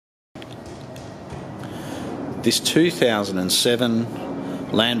This 2007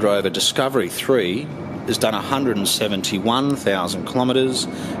 Landrover Discovery 3 has done 171,000 kilometres,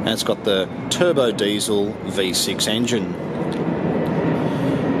 and it's got the turbo diesel V6 engine.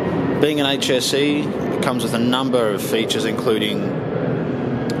 Being an HSE, it comes with a number of features including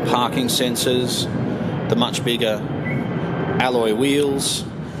parking sensors, the much bigger alloy wheels.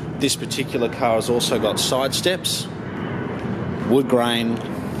 This particular car has also got side steps, wood grain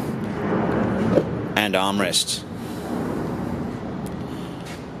and armrests.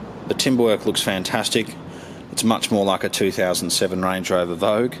 The timber work looks fantastic. It's much more like a 2007 Range Rover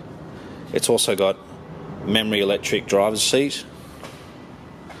Vogue. It's also got memory electric driver's seat.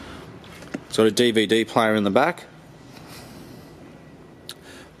 It's got a DVD player in the back,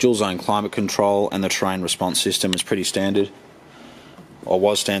 dual zone climate control, and the terrain response system is pretty standard, or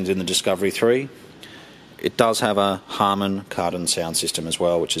was standard in the Discovery 3. It does have a Harman Kardon sound system as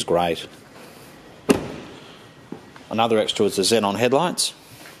well, which is great. Another extra is the xenon headlights,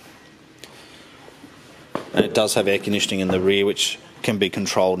 and it does have air conditioning in the rear, which can be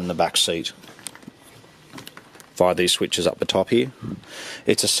controlled in the back seat via these switches up the top here.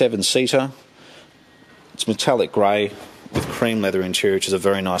 It's a 7-seater. It's metallic grey with cream leather interior, which is a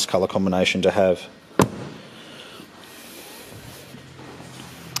very nice colour combination to have.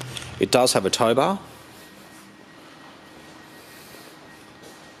 It does have a tow bar,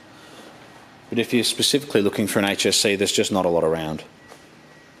 but if you're specifically looking for an HSE, there's just not a lot around.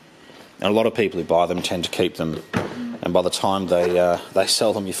 And a lot of people who buy them tend to keep them, and by the time they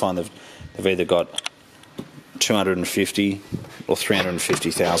sell them, you find they've either got 250 or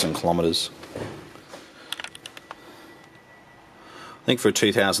 350,000 kilometres. I think for a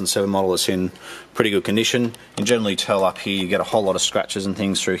 2007 model, it's in pretty good condition. You can generally tell up here you get a whole lot of scratches and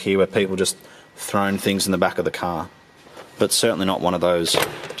things through here where people just thrown things in the back of the car, but certainly not one of those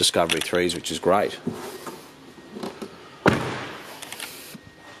Discovery 3s, which is great.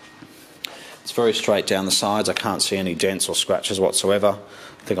 It's very straight down the sides. I can't see any dents or scratches whatsoever.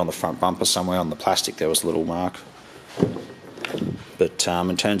 I think on the front bumper somewhere on the plastic there was a little mark. But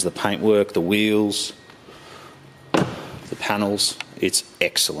in terms of the paintwork, the wheels, the panels, it's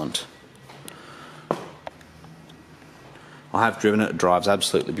excellent. I have driven it. It drives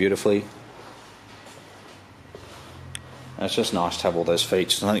absolutely beautifully. And it's just nice to have all those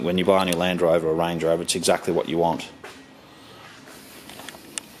features. I think when you buy a new Land Rover or Range Rover, it's exactly what you want.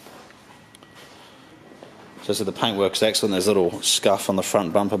 So the paintwork's excellent. There's a little scuff on the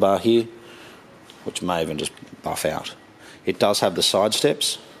front bumper bar here, which may even just buff out. It does have the side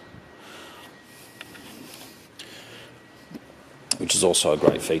steps, which is also a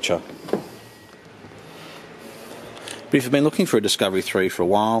great feature. But if you've been looking for a Discovery 3 for a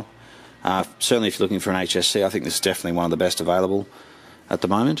while, certainly if you're looking for an HSE, I think this is definitely one of the best available at the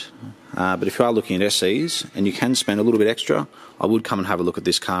moment. But if you are looking at SEs and you can spend a little bit extra, I would come and have a look at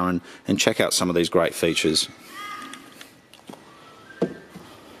this car and check out some of these great features.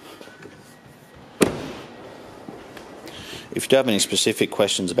 If you do have any specific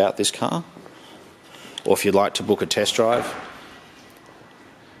questions about this car, or if you'd like to book a test drive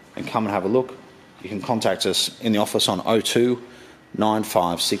and come and have a look, you can contact us in the office on 02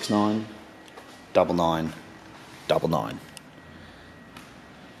 9569 9999.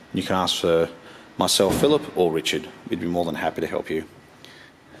 You can ask for myself, Philip, or Richard. We'd be more than happy to help you.